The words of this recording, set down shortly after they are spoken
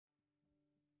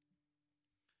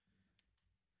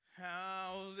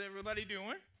everybody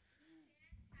doing?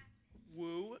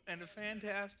 Woo and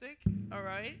fantastic. All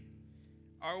right.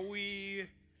 Are we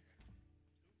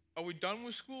are we done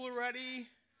with school already?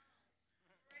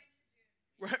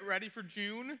 Ready for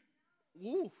June?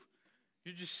 Woo.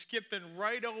 You're just skipping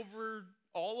right over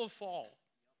all of fall.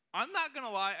 I'm not going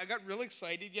to lie, I got real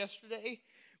excited yesterday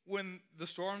when the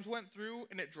storms went through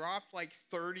and it dropped like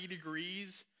 30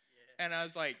 degrees. And I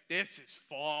was like, this is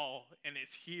fall and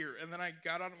it's here. And then I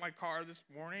got out of my car this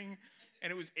morning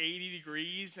and it was 80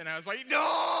 degrees. And I was like,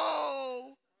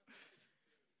 no!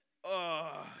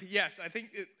 Yes, I think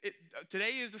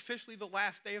today is officially the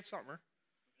last day of summer.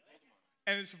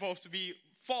 And it's supposed to be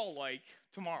fall-like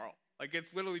tomorrow. Like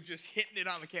it's literally just hitting it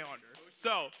on the calendar.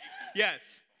 So, yes.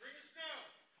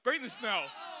 Bring the snow.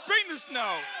 Bring the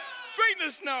snow. Bring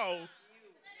the snow.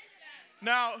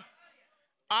 Now,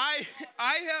 I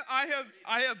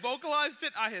have vocalized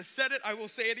it. I have said it. I will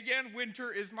say it again.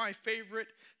 Winter is my favorite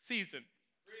season.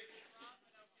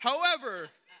 However,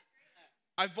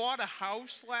 I bought a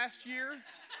house last year,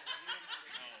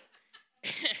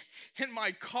 and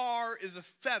my car is a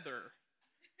feather.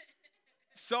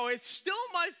 So it's still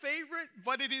my favorite,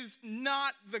 but it is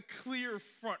not the clear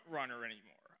front runner anymore.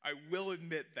 I will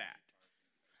admit that.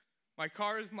 My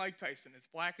car is Mike Tyson. It's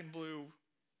black and blue,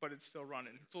 but it's still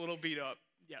running. It's a little beat up.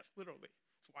 Yes, literally.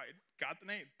 That's why I got the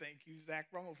name. Thank you, Zach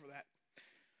Rummel, for that.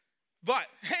 But,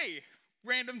 hey,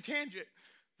 random tangent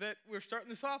that we're starting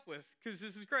this off with, because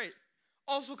this is great.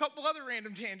 Also, a couple other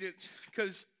random tangents,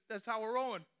 because that's how we're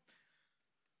rolling.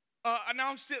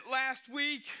 Announced it last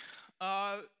week.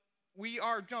 We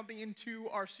are jumping into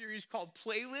our series called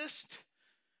Playlist.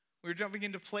 We're jumping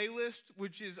into Playlist,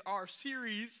 which is our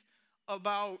series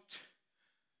about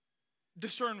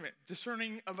discernment,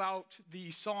 discerning about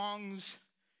the songs.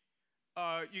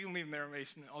 You can leave them there,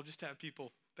 Mason. I'll just have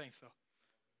people. Thanks, though.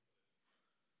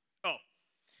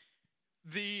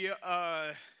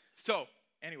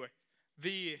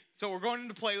 So we're going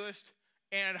into Playlist.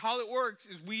 And how it works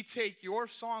is we take your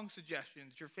song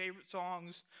suggestions, your favorite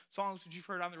songs that you've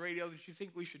heard on the radio that you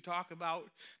think we should talk about,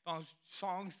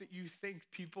 songs that you think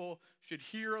people should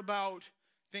hear about,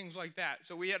 things like that.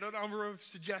 So we had a number of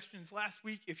suggestions last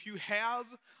week. If you have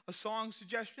a song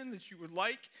suggestion that you would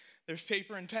like, there's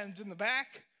paper and pens in the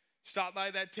back. Stop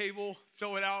by that table,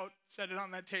 fill it out, set it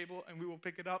on that table, and we will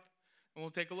pick it up. And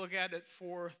we'll take a look at it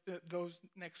for those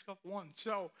next couple ones.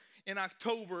 So in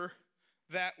October,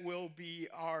 that will be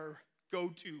our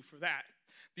go-to for that.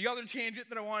 The other tangent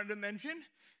that I wanted to mention,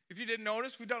 if you didn't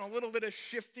notice, we've done a little bit of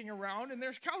shifting around, and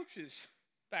there's couches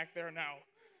back there now.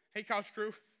 Hey, couch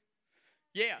crew.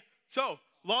 Yeah. So,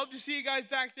 love to see you guys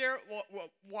back there.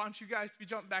 Want you guys to be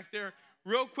jumping back there.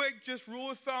 Real quick, just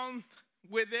rule of thumb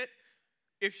with it.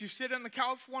 If you sit on the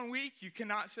couch one week, you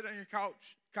cannot sit on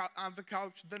the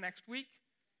couch the next week.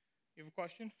 You have a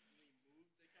question?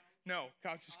 No,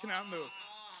 couches cannot move.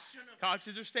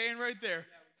 Couches are staying right there.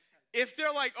 If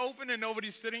they're like open and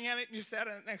nobody's sitting at it and you sat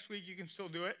on it next week, you can still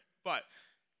do it. But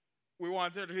we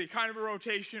want there to be kind of a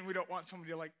rotation. We don't want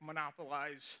somebody to like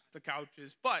monopolize the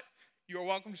couches. But you're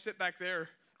welcome to sit back there.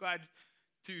 Glad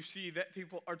to see that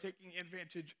people are taking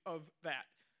advantage of that.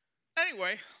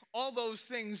 Anyway, all those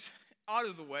things out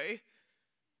of the way,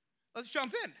 let's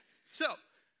jump in. So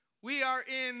we are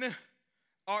in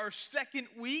our second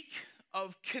week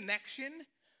of Connection,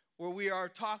 where we are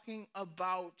talking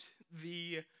about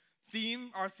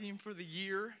our theme for the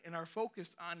year, and our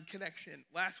focus on connection.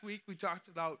 Last week, we talked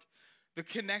about the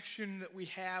connection that we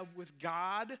have with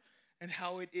God and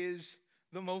how it is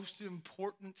the most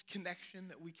important connection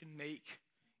that we can make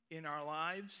in our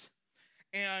lives.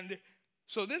 And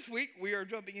so this week, we are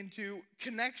jumping into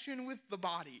connection with the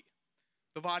body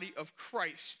of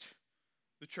Christ,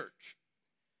 the church.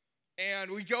 And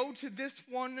we go to this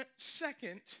one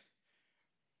second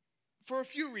for a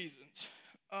few reasons.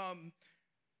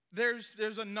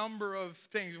 There's a number of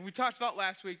things. And we talked about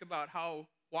last week about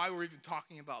why we're even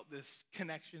talking about this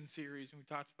connection series. And we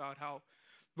talked about how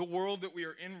the world that we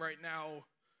are in right now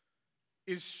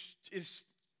is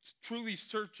truly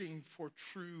searching for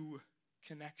true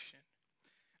connection.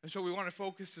 And so we want to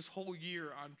focus this whole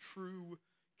year on true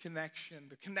connection,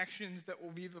 the connections that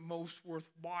will be the most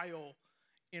worthwhile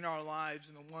in our lives,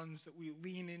 and the ones that we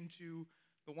lean into,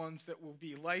 the ones that will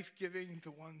be life-giving,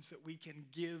 the ones that we can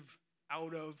give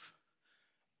out of,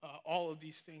 all of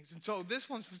these things. And so this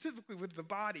one specifically with the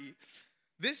body,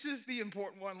 this is the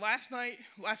important one. Last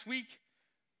week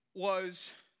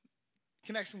was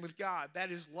connection with God. That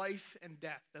is life and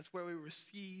death. That's where we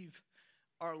receive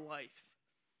our life.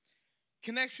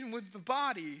 Connection with the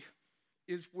body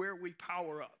is where we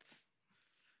power up.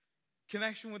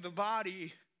 Connection with the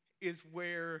body is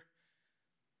where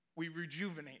we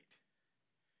rejuvenate.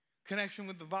 Connection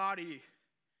with the body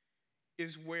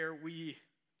is where we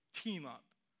team up.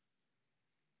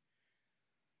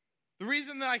 The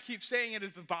reason that I keep saying it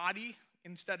is the body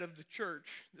instead of the church,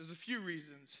 there's a few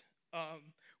reasons.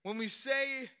 When we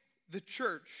say the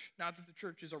church, not that the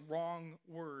church is a wrong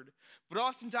word, but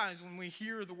oftentimes when we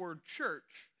hear the word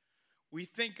church, we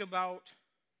think about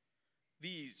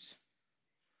these: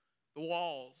 the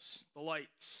walls, the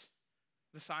lights,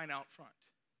 the sign out front.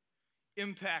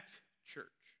 Impact Church.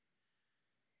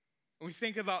 And we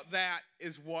think about that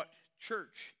as what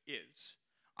church is.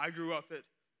 I grew up at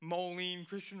Moline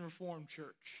Christian Reformed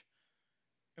Church.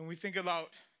 And we think about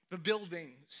the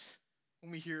buildings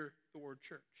when we hear the word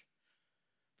church.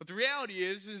 But the reality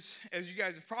is, as you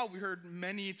guys have probably heard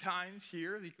many times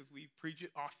here, because we preach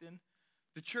it often,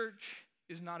 the church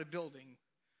is not a building.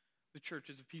 The church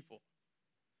is a people.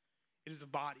 It is a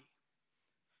body.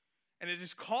 And it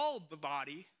is called the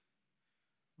body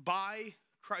by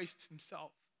Christ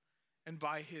himself and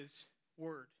by his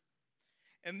word.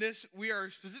 And this we are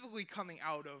specifically coming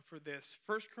out of for this,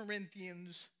 1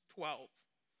 Corinthians 12.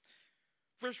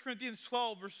 1 Corinthians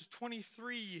 12, verses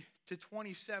 23 to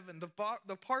 27.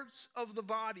 The parts of the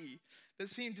body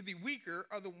that seem to be weaker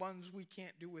are the ones we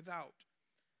can't do without.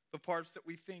 The parts that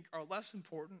we think are less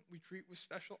important, we treat with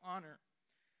special honor.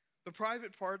 The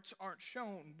private parts aren't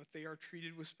shown, but they are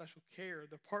treated with special care.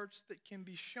 The parts that can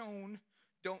be shown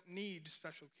don't need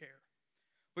special care.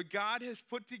 But God has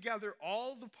put together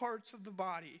all the parts of the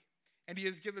body, and he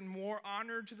has given more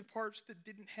honor to the parts that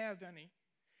didn't have any.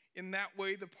 In that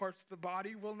way, the parts of the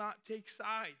body will not take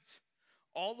sides.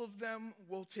 All of them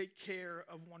will take care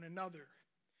of one another.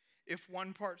 If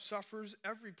one part suffers,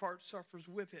 every part suffers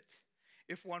with it.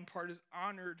 If one part is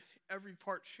honored, every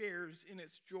part shares in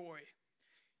its joy.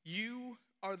 You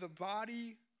are the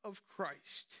body of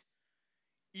Christ.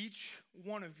 Each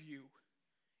one of you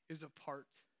is a part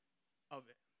of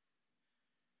it.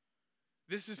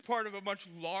 This is part of a much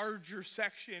larger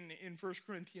section in 1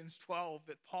 Corinthians 12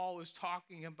 that Paul is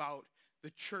talking about the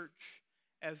church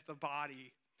as the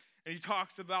body. And he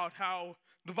talks about how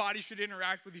the body should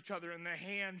interact with each other, and the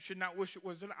hand should not wish it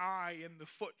was an eye, and the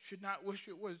foot should not wish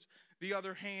it was the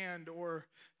other hand, or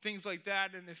things like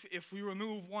that. And if we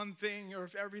remove one thing, or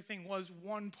if everything was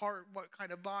one part, what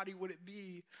kind of body would it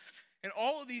be? And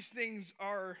all of these things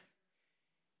are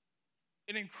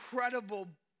an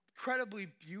incredibly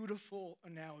beautiful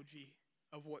analogy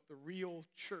of what the real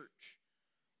church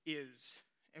is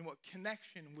and what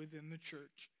connection within the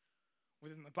church,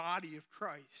 within the body of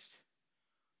Christ,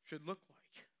 should look like.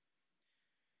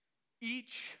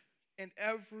 Each and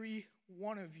every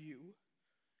one of you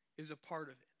is a part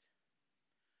of it.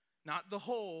 Not the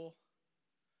whole,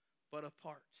 but a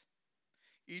part.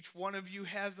 Each one of you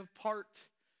has a part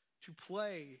to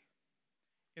play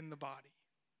in the body.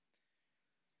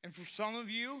 And for some of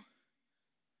you,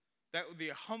 that would be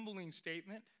a humbling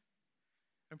statement.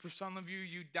 And for some of you,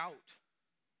 you doubt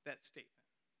that statement.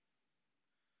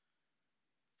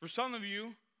 For some of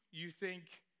you, you think,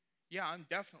 yeah, I'm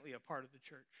definitely a part of the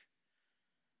church.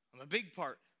 I'm a big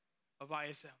part of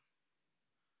ISM.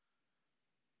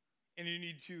 And you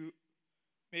need to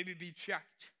maybe be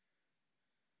checked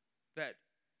that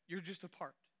you're just a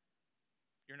part.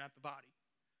 You're not the body.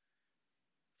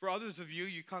 For others of you,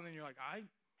 you come and you're like, I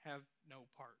have no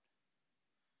part.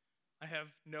 I have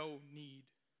no need.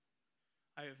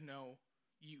 I have no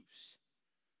use.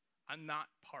 I'm not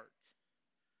part.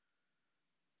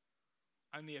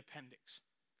 I'm the appendix.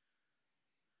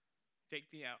 Take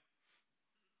me out.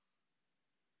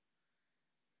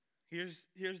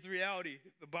 Here's the reality.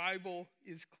 The Bible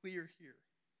is clear here.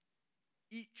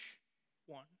 Each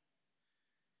one,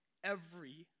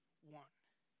 every one,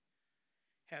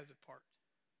 has a part.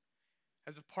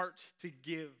 Has a part to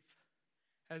give.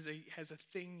 Has a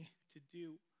thing to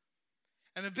do.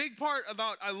 And the big part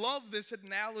about, I love this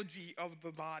analogy of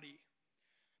the body.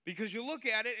 Because you look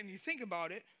at it and you think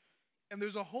about it, and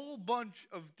there's a whole bunch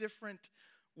of different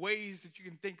ways that you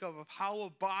can think of how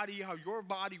your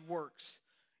body works,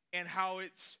 and how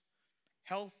it's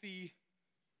healthy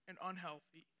and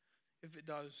unhealthy, if it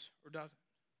does or doesn't.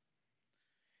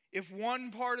 If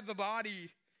one part of the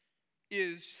body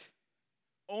is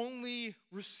only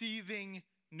receiving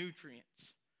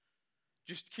nutrients,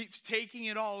 just keeps taking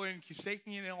it all in,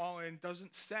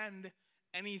 doesn't send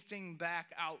anything back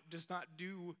out, does not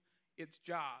do its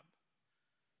job,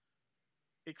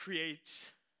 it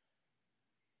creates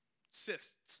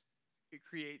cysts, it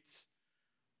creates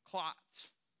clots,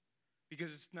 because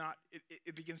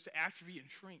it begins to atrophy and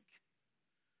shrink.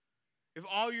 If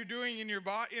all you're doing in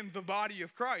the body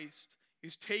of Christ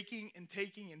is taking and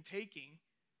taking and taking,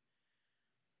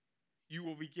 you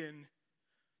will begin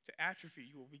to atrophy.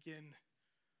 You will begin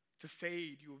to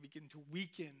fade. You will begin to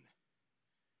weaken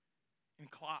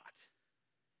and clot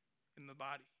in the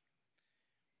body.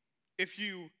 If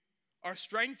you are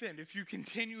strengthened, if you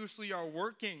continuously are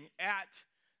working at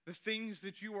the things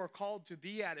that you are called to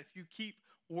be at, if you keep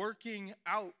working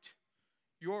out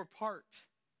your part,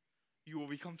 you will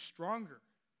become stronger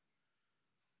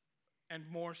and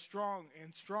more strong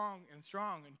and strong and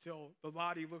strong until the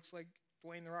body looks like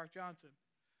Dwayne "The Rock" Johnson.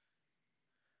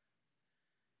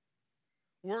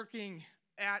 Working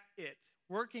at it,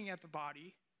 working at the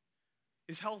body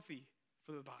is healthy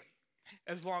for the body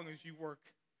as long as you work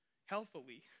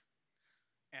healthily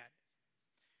at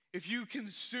it. If you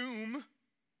consume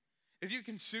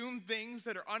things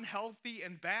that are unhealthy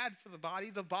and bad for the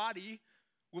body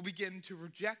will begin to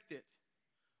reject it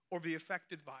or be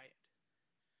affected by it.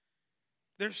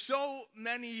 There's so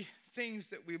many things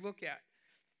that we look at.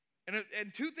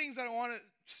 And two things I want to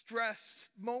stress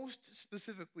most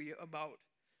specifically about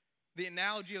the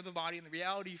analogy of the body and the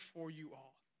reality for you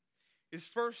all is,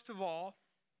 first of all,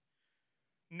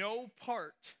 no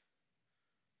part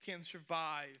can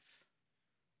survive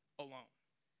alone.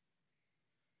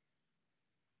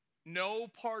 No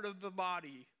part of the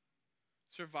body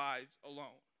survives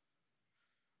alone.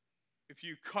 If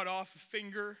you cut off a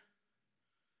finger,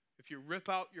 if you rip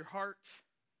out your heart,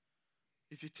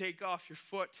 if you take off your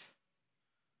foot,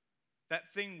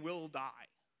 that thing will die.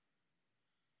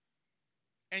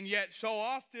 And yet, so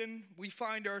often, we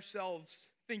find ourselves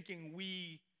thinking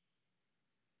we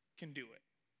can do it.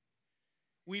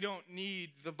 We don't need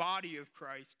the body of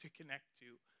Christ to connect to.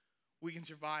 We can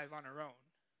survive on our own.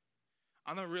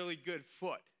 I'm a really good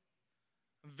foot.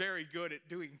 I'm very good at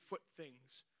doing foot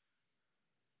things.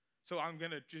 So I'm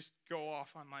going to just go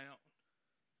off on my own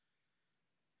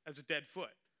as a dead foot.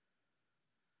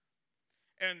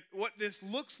 And what this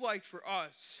looks like for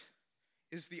us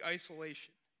is the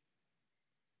isolation.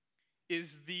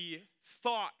 Is the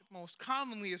thought most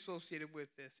commonly associated with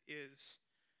this is,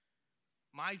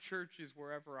 my church is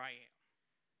wherever I am.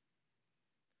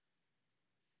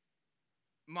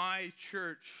 My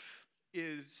church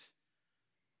is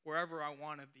wherever I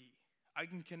want to be. I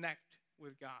can connect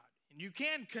with God. And you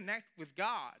can connect with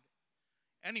God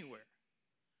anywhere.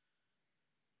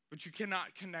 But you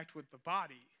cannot connect with the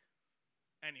body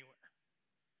anywhere.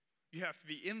 You have to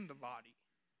be in the body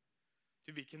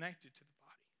to be connected to the body.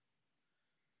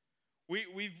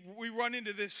 We run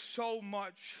into this so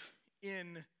much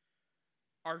in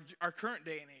our current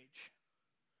day and age,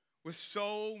 with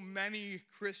so many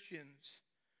Christians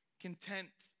content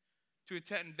to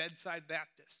attend Bedside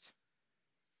Baptist,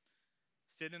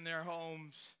 sit in their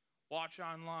homes, watch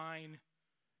online,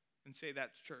 and say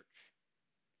that's church.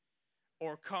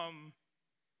 Or come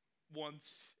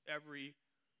once every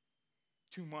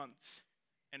 2 months,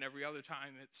 and every other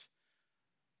time it's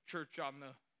church on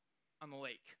the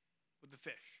lake with the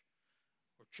fish,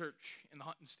 or church in the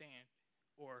hunting stand,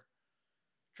 or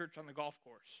church on the golf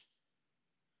course.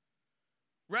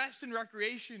 Rest and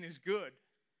recreation is good,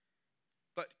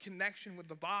 but connection with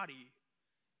the body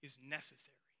is necessary.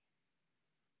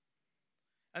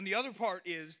 And the other part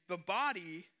is, the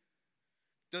body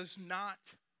does not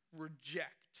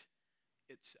reject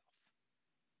itself.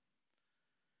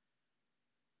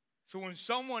 So when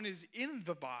someone is in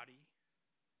the body,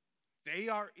 they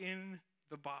are in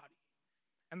the body.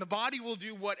 And the body will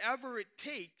do whatever it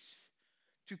takes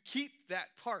to keep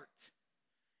that part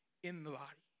in the body.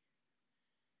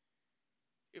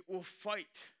 It will fight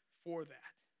for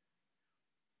that.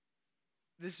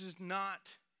 This is not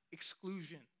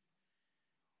exclusion.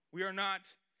 We are not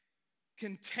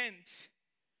content,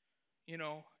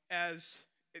 as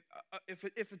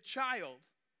if a child,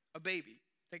 a baby,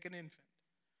 take an infant,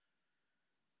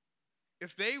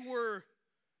 if they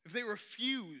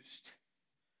refused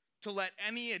to let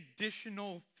any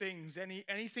additional things,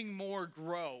 anything more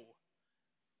grow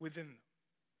within them,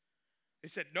 they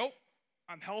said, nope,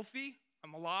 I'm healthy,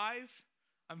 I'm alive,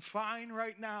 I'm fine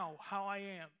right now, how I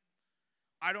am.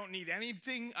 I don't need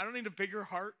anything, I don't need a bigger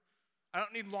heart, I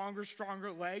don't need longer,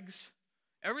 stronger legs.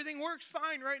 Everything works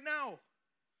fine right now.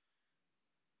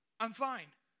 I'm fine.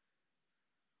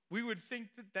 We would think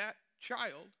that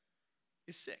child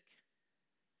is sick.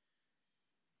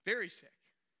 Very sick.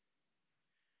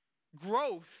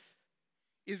 Growth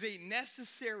is a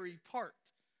necessary part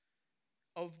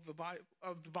of the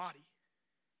body.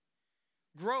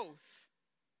 Growth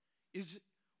is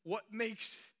what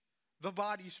makes the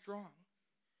body strong.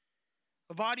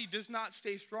 The body does not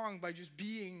stay strong by just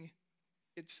being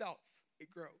itself. It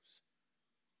grows.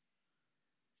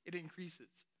 It increases.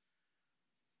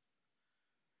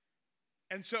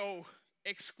 And so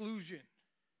exclusion,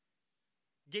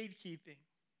 gatekeeping.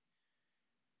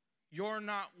 You're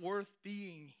not worth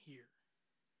being here.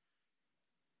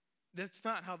 That's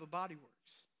not how the body works.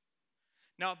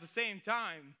 Now, at the same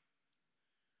time,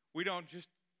 we don't just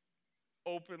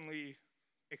openly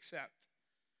accept.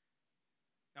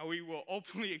 Now, we will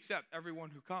openly accept everyone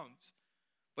who comes.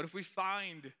 But if we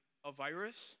find a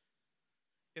virus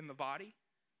in the body,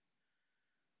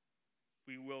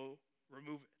 we will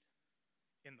remove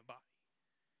it in the body.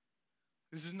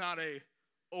 This is not an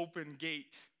open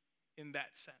gate in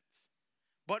that sense.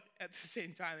 But at the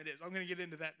same time, it is. I'm going to get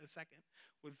into that in a second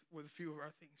with a few of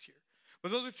our things here.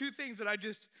 But those are two things that I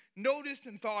just noticed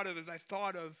and thought of as I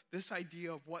thought of this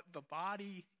idea of what the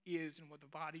body is and what the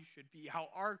body should be, how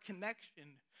our connection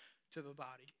to the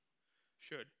body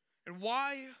should. And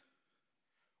why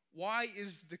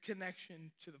is the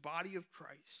connection to the body of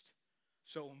Christ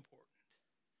so important?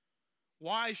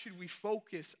 Why should we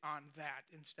focus on that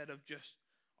instead of just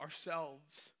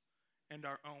ourselves and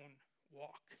our own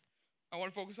walk? I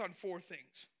want to focus on four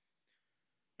things.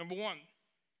 Number one,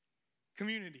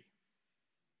 community.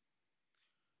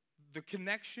 The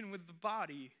connection with the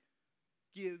body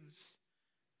gives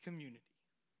community.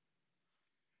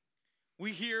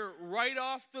 We hear right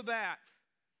off the bat,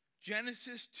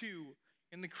 Genesis 2,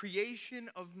 in the creation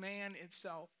of man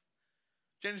itself.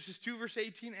 Genesis 2, verse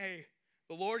 18a,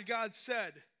 the Lord God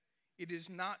said, "It is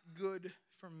not good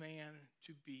for man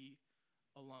to be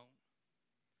alone."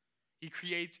 He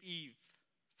creates Eve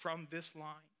from this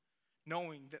line,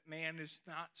 knowing that man is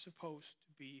not supposed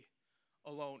to be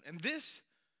alone. And this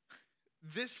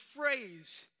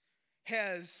phrase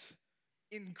has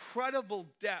incredible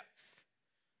depth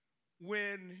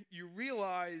when you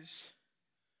realize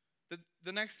that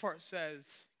the next part says,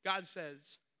 God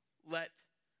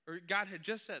had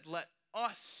just said, let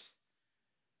us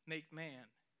make man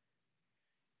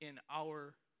in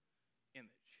our image.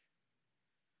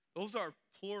 Those are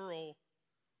plural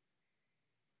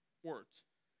words.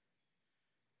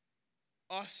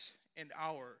 Us and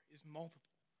our is multiple.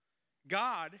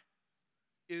 God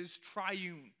is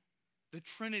triune, the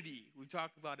Trinity, we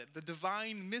talked about it, the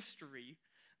divine mystery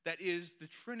that is the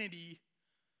Trinity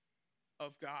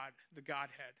of God, the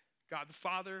Godhead. God the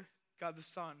Father, God the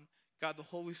Son, God the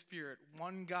Holy Spirit,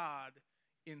 one God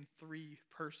in three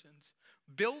persons.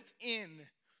 Built in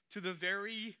to the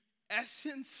very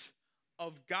essence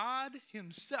of God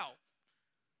himself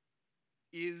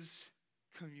is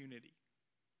community.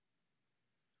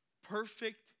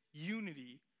 Perfect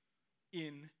unity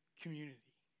in community.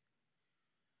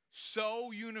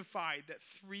 So unified that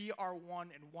three are one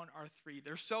and one are three.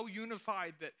 They're so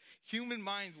unified that human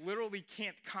minds literally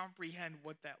can't comprehend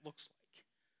what that looks like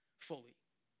fully.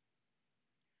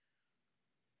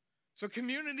 So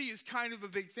community is kind of a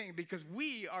big thing because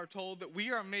we are told that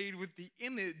we are made with the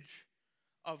image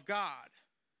of God.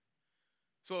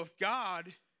 So if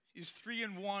God is three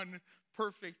in one,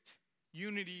 perfect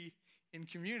unity in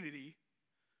community,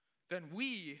 then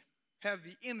we have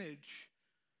the image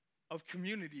of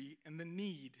community and the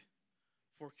need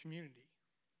for community.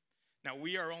 Now,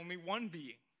 we are only one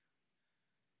being,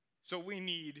 so we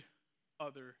need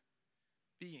other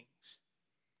beings.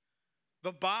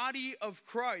 The body of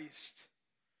Christ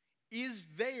is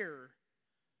there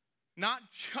not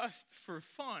just for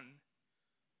fun,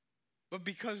 but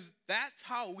because that's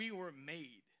how we were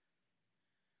made.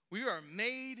 We are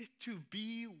made to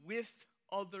be with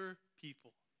other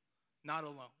people, not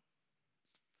alone.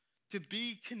 To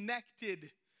be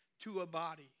connected to a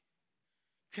body,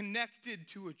 connected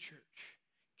to a church,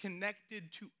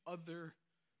 connected to other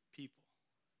people.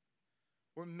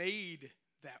 We're made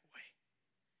that way.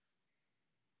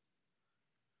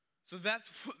 So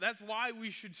that's why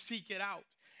we should seek it out.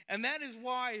 And that is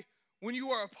why when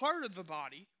you are a part of the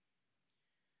body,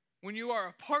 when you are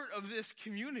a part of this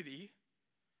community,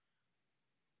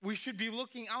 we should be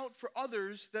looking out for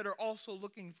others that are also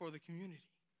looking for the community.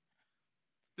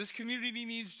 This community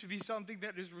needs to be something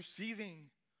that is receiving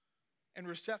and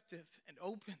receptive and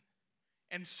open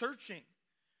and searching,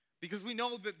 because we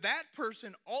know that that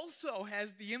person also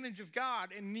has the image of God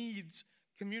and needs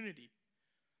community.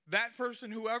 That person,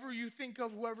 whoever you think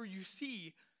of, whoever you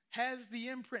see, has the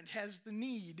imprint, has the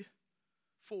need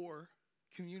for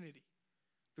community.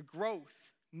 The growth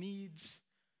needs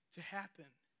to happen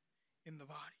in the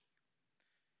body.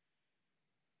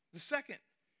 The second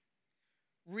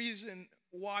reason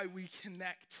why we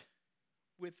connect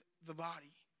with the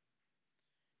body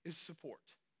is support.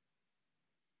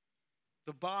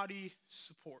 The body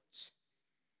supports.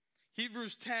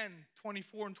 Hebrews 10,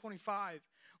 24 and 25.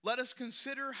 Let us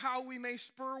consider how we may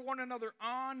spur one another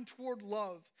on toward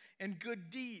love and good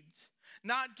deeds,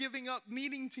 not giving up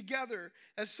meeting together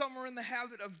as some are in the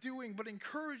habit of doing, but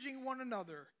encouraging one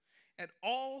another, and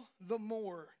all the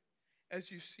more as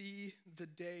you see the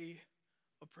day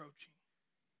approaching.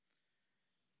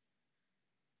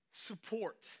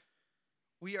 Support.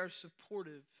 We are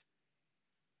supportive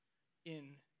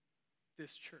in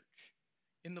this church,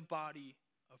 in the body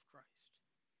of Christ.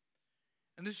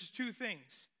 And this is two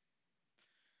things.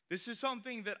 This is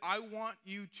something that I want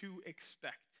you to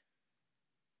expect.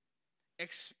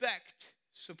 Expect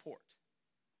support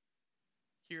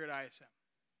here at ISM.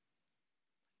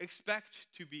 Expect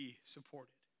to be supported.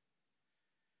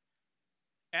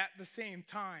 At the same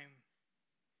time,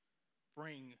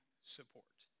 bring support.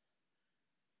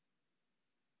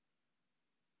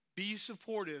 Be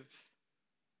supportive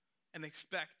and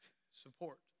expect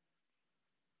support.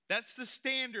 That's the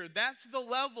standard. That's the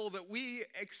level that we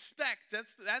expect.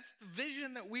 That's the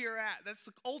vision that we are at. That's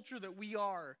the culture that we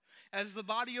are as the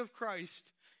body of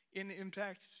Christ in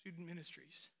Impact Student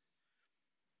Ministries.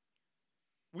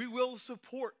 We will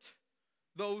support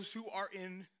those who are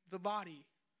in the body,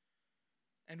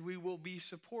 and we will be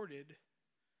supported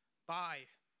by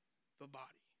the body.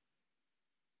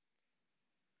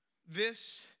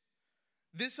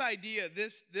 This idea,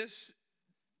 this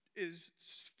is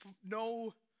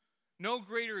no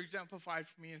greater exemplified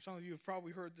for me, and some of you have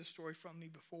probably heard this story from me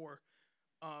before,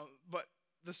 but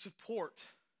the support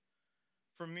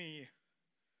for me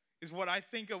is what I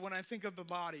think of when I think of the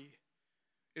body,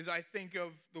 is I think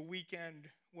of the weekend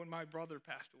when my brother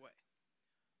passed away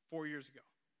 4 years ago.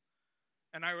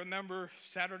 And I remember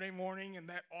Saturday morning and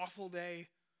that awful day,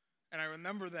 and I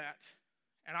remember that,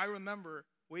 and I remember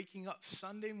waking up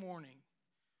Sunday morning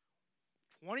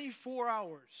 24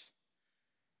 hours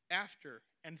after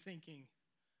and thinking,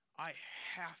 I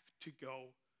have to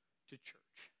go to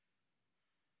church.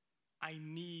 I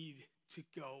need to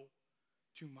go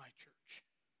to my church,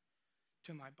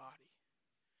 to my body.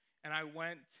 And I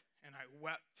went and I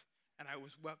wept and I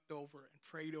was wept over and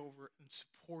prayed over and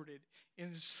supported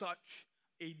in such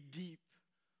a deep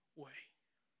way.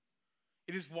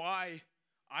 It is why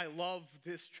I love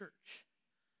this church.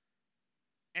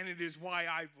 And it is why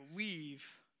I believe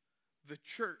the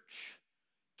church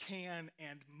can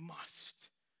and must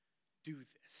do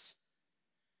this.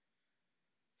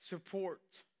 Support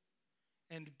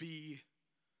and be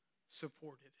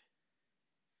supported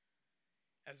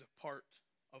as a part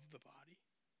of the body.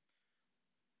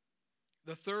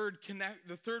 The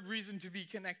third reason to be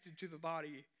connected to the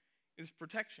body is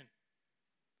protection.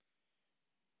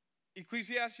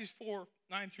 Ecclesiastes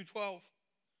 4:9-12.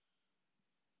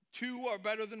 Two are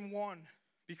better than one,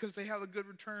 because they have a good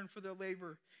return for their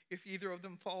labor. If either of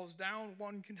them falls down,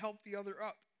 one can help the other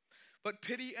up. But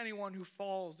pity anyone who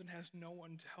falls and has no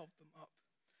one to help them up.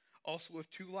 Also, if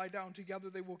two lie down together,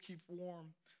 they will keep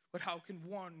warm. But how can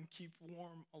one keep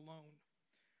warm alone?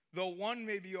 Though one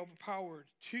may be overpowered,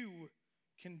 two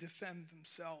can defend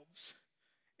themselves.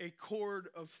 A cord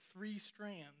of 3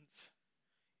 strands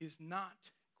is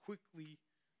not quickly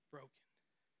broken.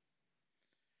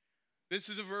 This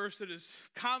is a verse that is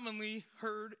commonly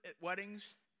heard at weddings,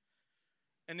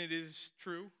 and it is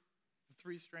true. The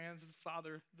 3 strands, the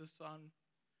Father, the Son,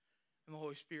 and the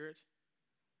Holy Spirit.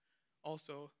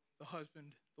 Also, the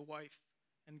husband, the wife,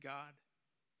 and God.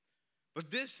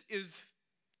 But this is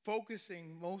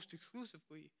focusing most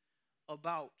exclusively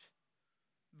about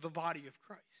the body of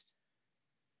Christ.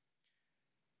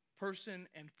 Person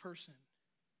and person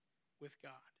with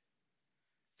God.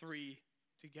 3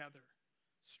 together,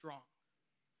 strong.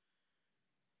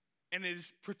 And it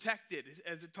is protected,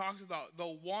 as it talks about,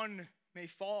 though one may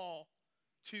fall,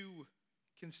 2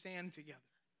 can stand together.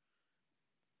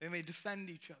 They may defend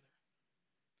each other.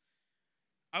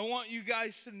 I want you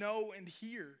guys to know and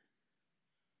hear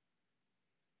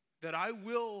that I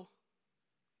will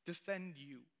defend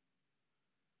you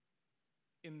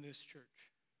in this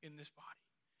church, in this body.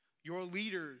 Your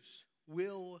leaders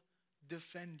will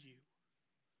defend you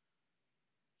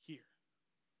here.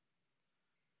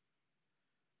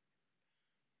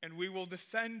 And we will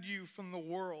defend you from the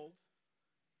world.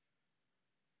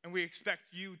 And we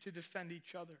expect you to defend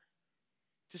each other,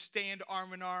 to stand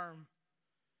arm in arm,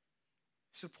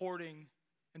 supporting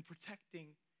and protecting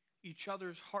each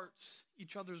other's hearts,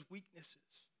 each other's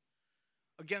weaknesses,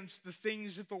 against the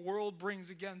things that the world brings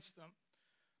against them.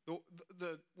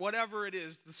 The whatever it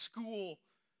is, the school,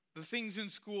 the things in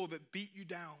school that beat you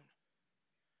down,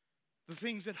 the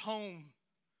things at home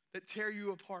that tear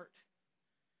you apart.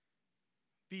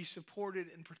 Be supported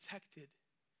and protected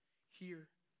here.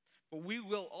 But we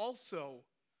will also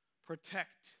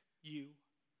protect you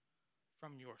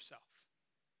from yourself.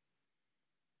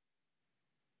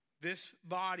 This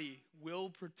body will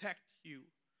protect you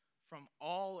from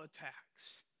all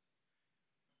attacks,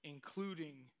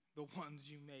 including the ones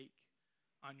you make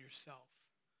on yourself.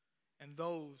 And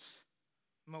those,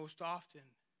 most often,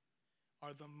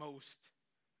 are the most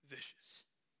vicious.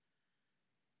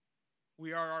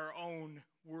 We are our own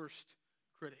worst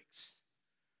critics.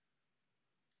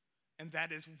 And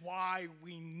that is why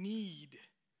we need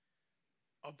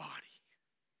a body.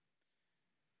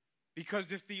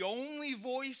 Because if the only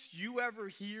voice you ever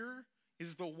hear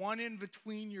is the one in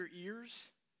between your ears,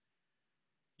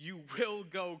 you will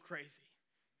go crazy.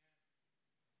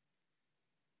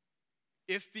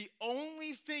 If the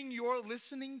only thing you're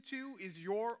listening to is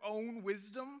your own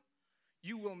wisdom,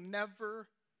 you will never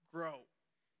grow.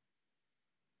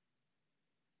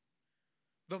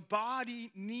 The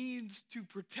body needs to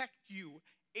protect you,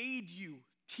 aid you,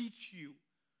 teach you,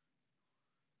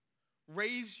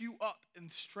 raise you up,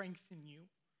 and strengthen you.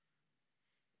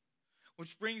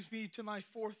 Which brings me to my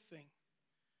fourth thing.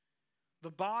 The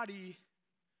body,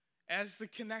 as the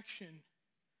connection,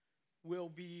 will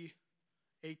be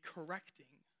a correcting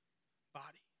body.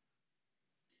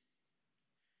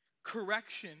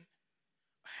 Correction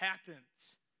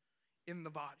happens in the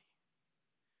body.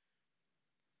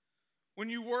 When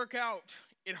you work out,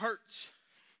 it hurts.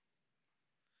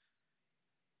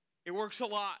 It works a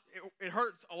lot. It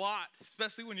hurts a lot,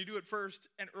 especially when you do it first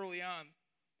and early on.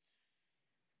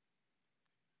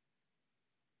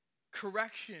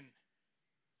 Correction,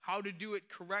 how to do it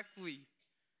correctly,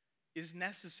 is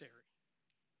necessary.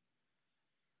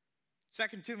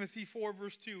 2 Timothy 4,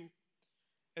 verse 2,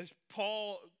 as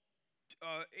Paul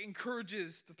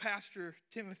encourages the pastor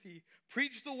Timothy,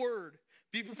 preach the word,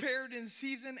 be prepared in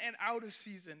season and out of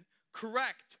season,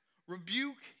 correct,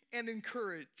 rebuke, and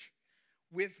encourage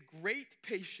with great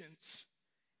patience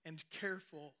and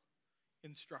careful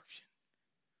instruction.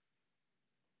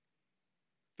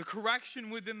 The correction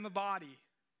within the body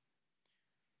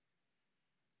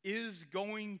is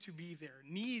going to be there,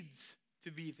 needs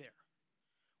to be there,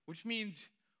 which means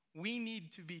we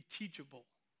need to be teachable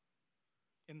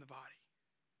in the body.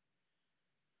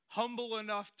 Humble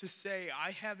enough to say,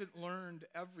 I haven't learned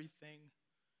everything,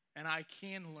 and I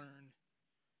can learn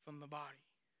from the body,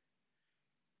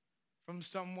 from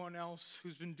someone else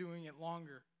who's been doing it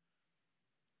longer,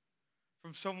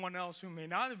 from someone else who may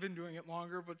not have been doing it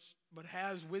longer, but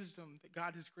has wisdom that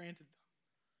God has granted them.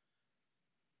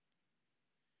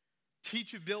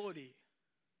 Teachability,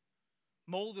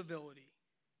 moldability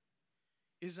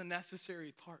is a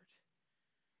necessary part.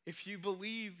 If you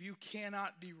believe you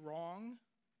cannot be wrong,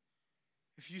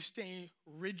 if you stay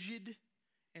rigid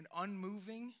and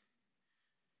unmoving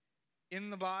in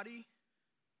the body,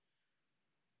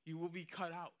 you will be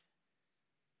cut out.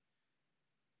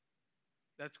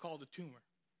 That's called a tumor.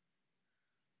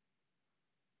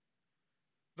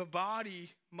 The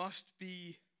body must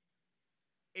be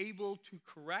able to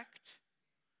correct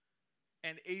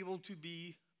and able to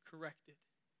be corrected.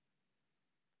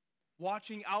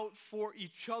 Watching out for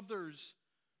each other's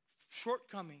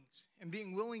shortcomings and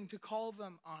being willing to call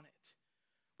them on it.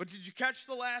 But did you catch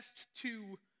the last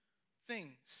two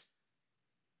things?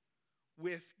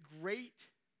 With great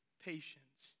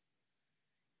patience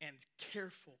and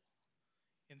careful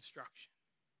instruction.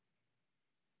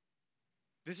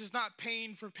 This is not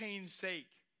pain for pain's sake.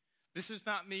 This is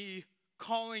not me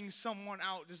calling someone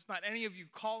out. This is not any of you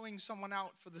calling someone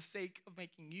out for the sake of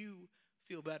making you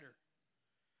feel better.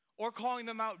 Or calling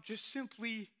them out just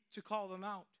simply to call them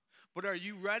out. But are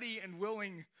you ready and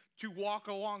willing to walk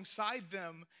alongside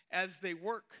them as they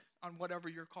work on whatever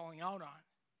you're calling out on?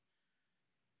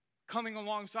 Coming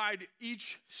alongside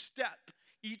each step,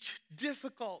 each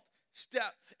difficult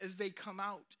step as they come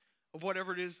out of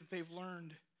whatever it is that they've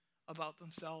learned about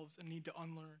themselves and need to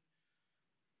unlearn.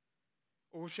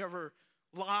 Or whichever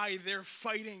lie they're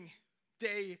fighting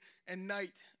day and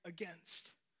night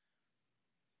against.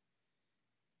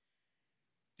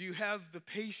 Do you have the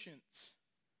patience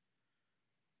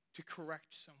to correct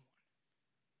someone?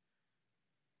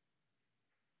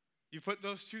 You put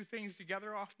those two things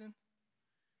together often?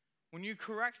 When you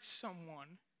correct someone,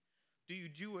 do you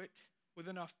do it with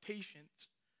enough patience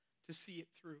to see it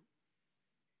through?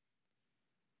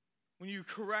 When you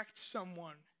correct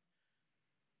someone,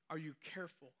 are you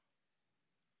careful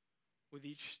with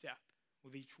each step,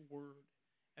 with each word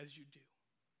as you do?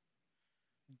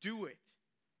 Do it.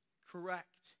 Correct.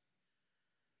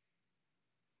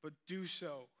 But do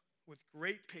so with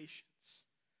great patience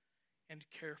and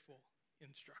careful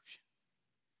instruction.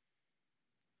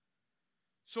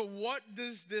 So what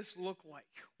does this look like?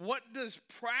 What does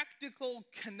practical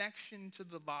connection to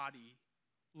the body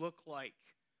look like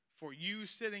for you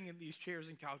sitting in these chairs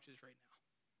and couches right now?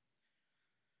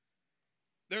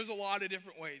 There's a lot of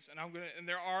different ways, and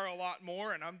there are a lot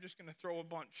more, and I'm just gonna throw a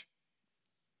bunch.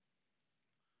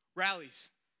 Rallies.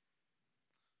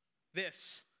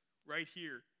 This right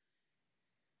here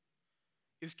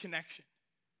is connection,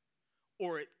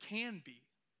 or it can be.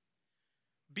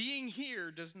 Being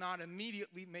here does not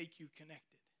immediately make you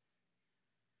connected.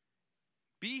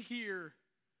 Be here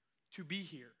to be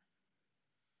here.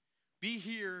 Be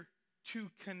here to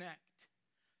connect,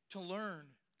 to learn,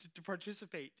 to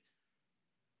participate,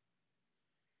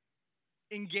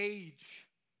 engage,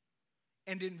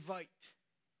 and invite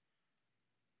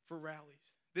for rallies.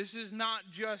 This is not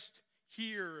just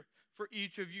here for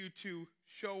each of you to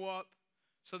show up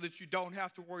so that you don't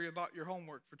have to worry about your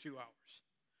homework for 2 hours.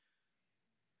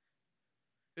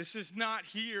 This is not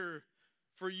here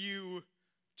for you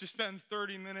to spend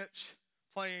 30 minutes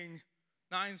playing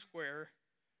 9 Square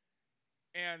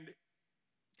and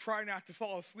try not to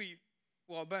fall asleep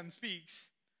while Ben speaks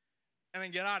and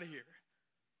then get out of here.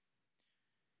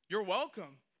 You're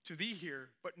welcome to be here,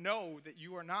 but know that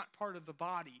you are not part of the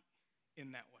body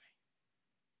in that way.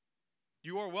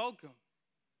 You are welcome,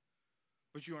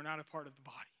 but you are not a part of the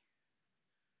body.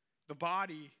 The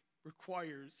body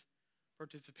requires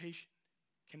participation,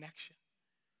 connection.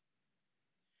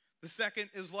 The second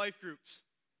is life groups.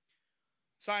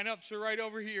 Sign-ups are right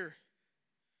over here.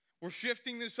 We're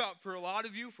shifting this up for a lot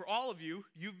of you, for all of you.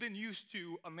 You've been used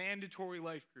to a mandatory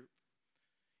life group.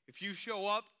 If you show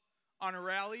up on a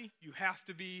rally, you have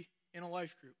to be in a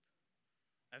life group.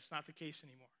 That's not the case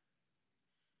anymore.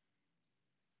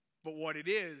 But what it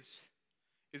is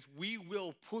we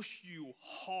will push you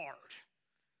hard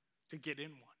to get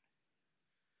in one,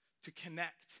 to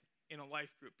connect in a life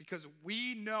group. Because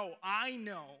I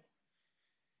know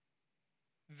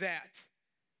that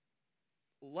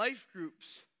life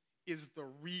groups is the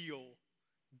real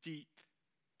deep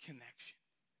connection.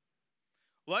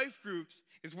 Life groups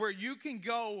is where you can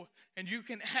go and you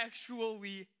can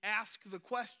actually ask the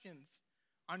questions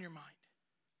on your mind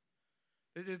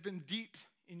that have been deep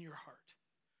in your heart.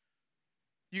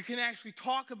 You can actually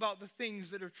talk about the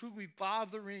things that are truly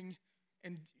bothering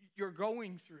and you're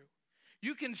going through.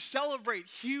 You can celebrate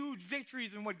huge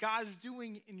victories in what God is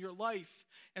doing in your life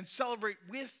and celebrate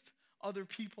with other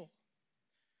people.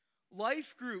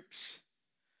 Life groups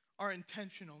are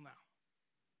intentional now.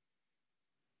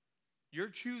 You're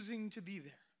choosing to be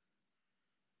there,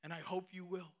 and I hope you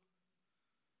will.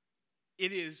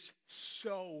 It is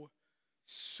so,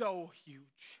 so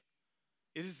huge.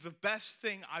 It is the best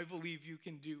thing I believe you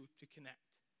can do to connect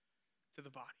to the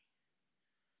body,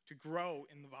 to grow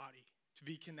in the body, to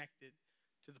be connected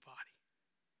to the body.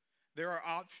 There are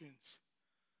options.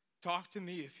 Talk to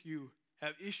me if you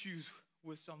have issues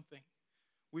with something.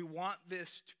 We want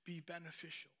this to be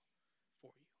beneficial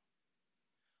for you.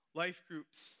 Life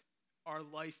groups are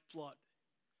lifeblood.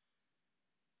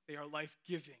 They are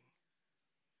life-giving,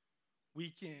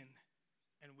 week in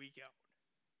and week out.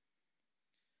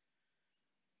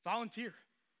 Volunteer.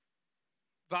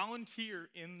 Volunteer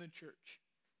in the church.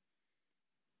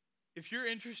 If you're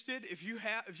interested, if you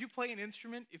play an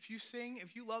instrument, if you sing,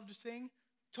 if you love to sing,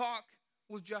 talk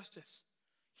with Justice.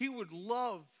 He would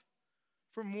love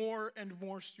for more and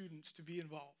more students to be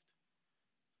involved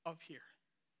up here.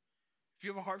 If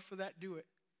you have a heart for that, do it.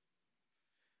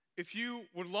 If you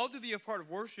would love to be a part of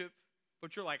worship,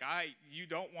 but you're like, you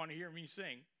don't want to hear me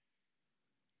sing,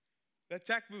 that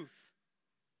tech booth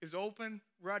is open,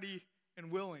 ready,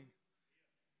 and willing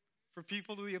for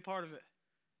people to be a part of it.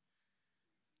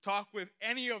 Talk with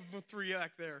any of the three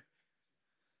back there.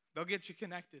 They'll get you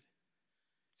connected.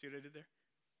 See what I did there?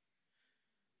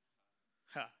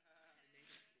 Ha.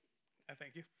 I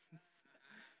thank you.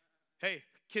 Hey,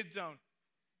 Kid Zone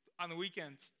on the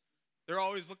weekends. They're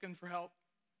always looking for help.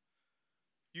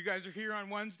 You guys are here on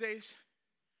Wednesdays,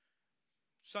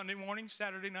 Sunday morning,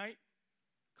 Saturday night.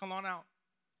 Come on out.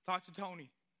 Talk to Tony.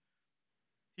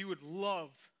 He would love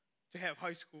to have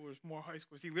more high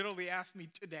schoolers. He literally asked me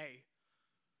today,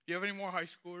 do you have any more high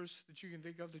schoolers that you can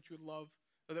think of that you would love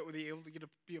or that would be able to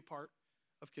be a part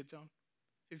of Kid Zone?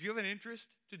 If you have an interest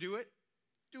to do it,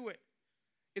 do it.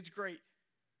 It's great.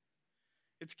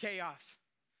 It's chaos.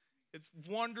 It's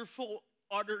wonderful,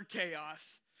 utter chaos.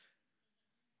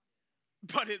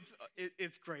 But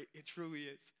it's great. It truly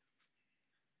is.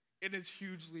 It is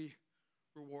hugely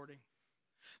rewarding.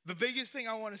 The biggest thing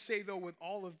I want to say, though, with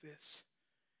all of this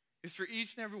is for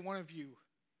each and every one of you,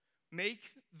 make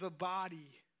the body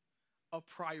a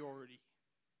priority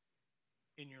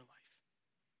in your life.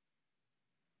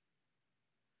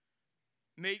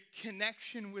 Make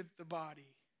connection with the body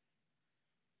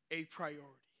a priority.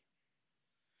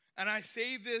 And I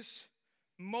say this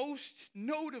most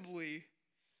notably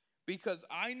because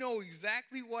I know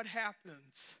exactly what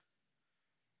happens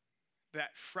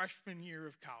that freshman year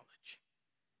of college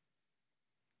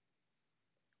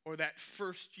or that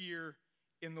first year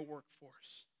in the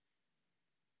workforce.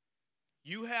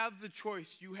 You have the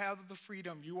choice. You have the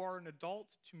freedom. You are an adult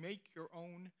to make your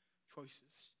own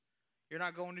choices. You're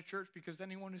not going to church because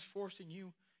anyone is forcing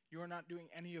you. You are not doing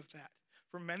any of that.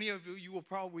 For many of you, you will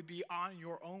probably be on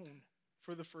your own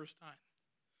for the first time,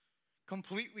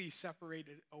 completely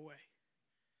separated away.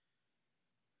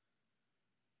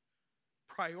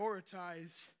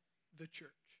 Prioritize the church.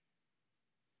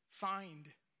 Find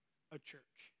a church.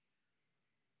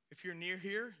 If you're near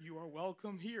here, you are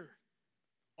welcome here.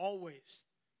 Always.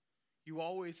 You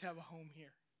always have a home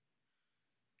here.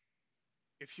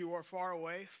 If you are far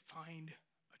away, find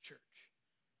a church.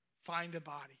 Find a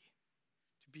body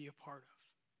to be a part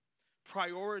of.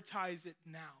 Prioritize it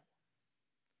now.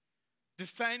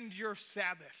 Defend your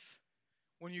Sabbath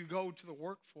when you go to the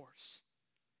workforce.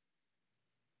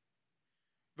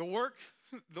 The world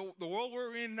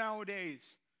we're in nowadays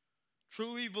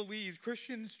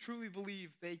Christians truly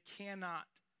believe they cannot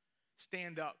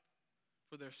stand up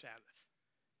for their Sabbath.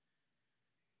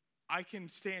 I can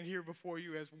stand here before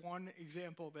you as one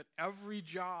example that every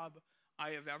job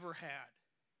I have ever had,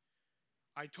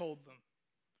 I told them,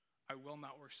 I will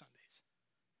not work Sundays.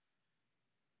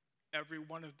 Every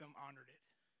one of them honored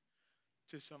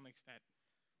it to some extent.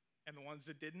 And the ones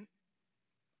that didn't,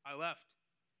 I left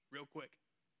real quick.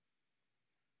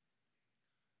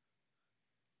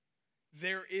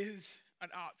 There is an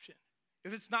option.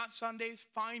 If it's not Sundays,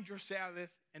 find your Sabbath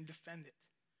and defend it.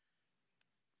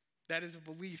 That is a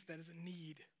belief, that is a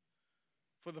need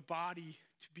for the body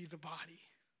to be the body.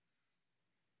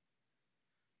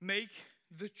 Make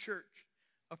the church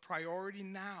a priority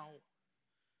now.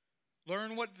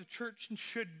 Learn what the church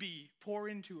should be. Pour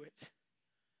into it.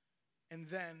 And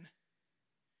then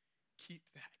keep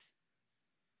that.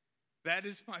 That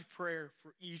is my prayer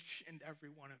for each and every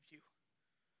one of you.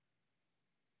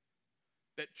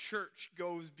 That church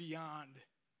goes beyond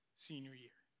senior year.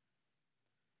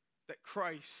 That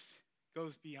Christ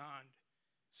goes beyond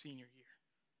senior year.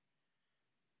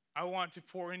 I want to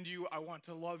pour into you. I want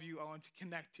to love you. I want to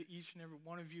connect to each and every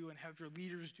one of you and have your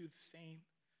leaders do the same.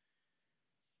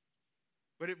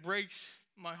 But it breaks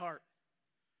my heart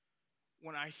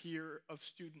when I hear of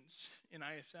students in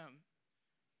ISM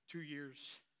 2 years,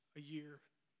 a year,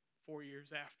 4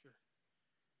 years after,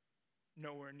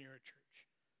 nowhere near a church.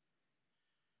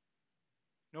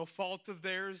 No fault of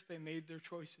theirs, they made their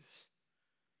choices.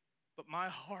 But my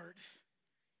heart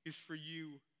is for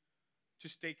you to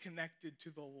stay connected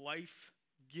to the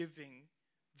life-giving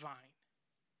vine.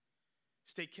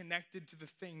 Stay connected to the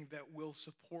thing that will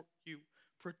support you,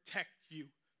 protect you,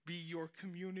 be your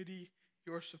community,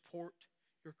 your support,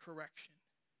 your correction.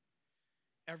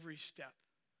 Every step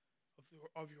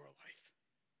of your life.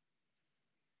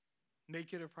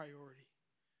 Make it a priority.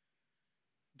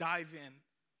 Dive in.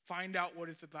 Find out what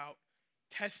it's about.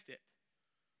 Test it.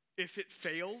 If it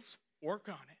fails, work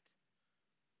on it.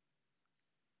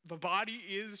 The body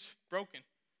is broken.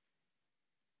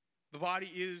 The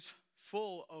body is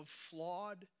full of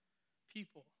flawed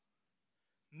people,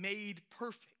 made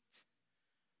perfect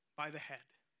by the head.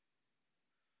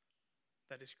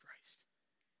 That is Christ.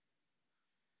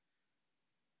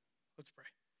 Let's pray.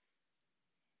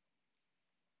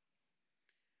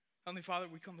 Heavenly Father,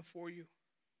 we come before you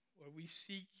where we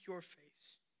seek your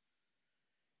face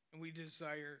and we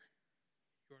desire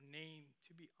your name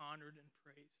to be honored and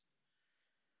praised.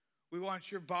 We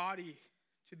want your body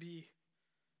to be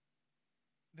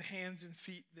the hands and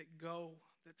feet that go,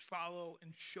 that follow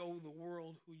and show the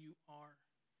world who you are,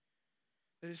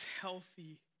 that is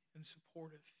healthy and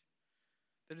supportive,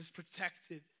 that is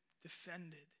protected,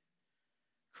 defended,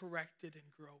 corrected,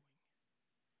 and growing.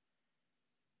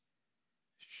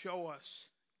 Show us,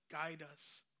 guide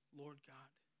us, Lord God,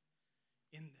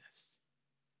 in this.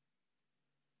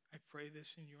 I pray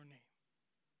this in your name.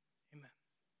 Amen.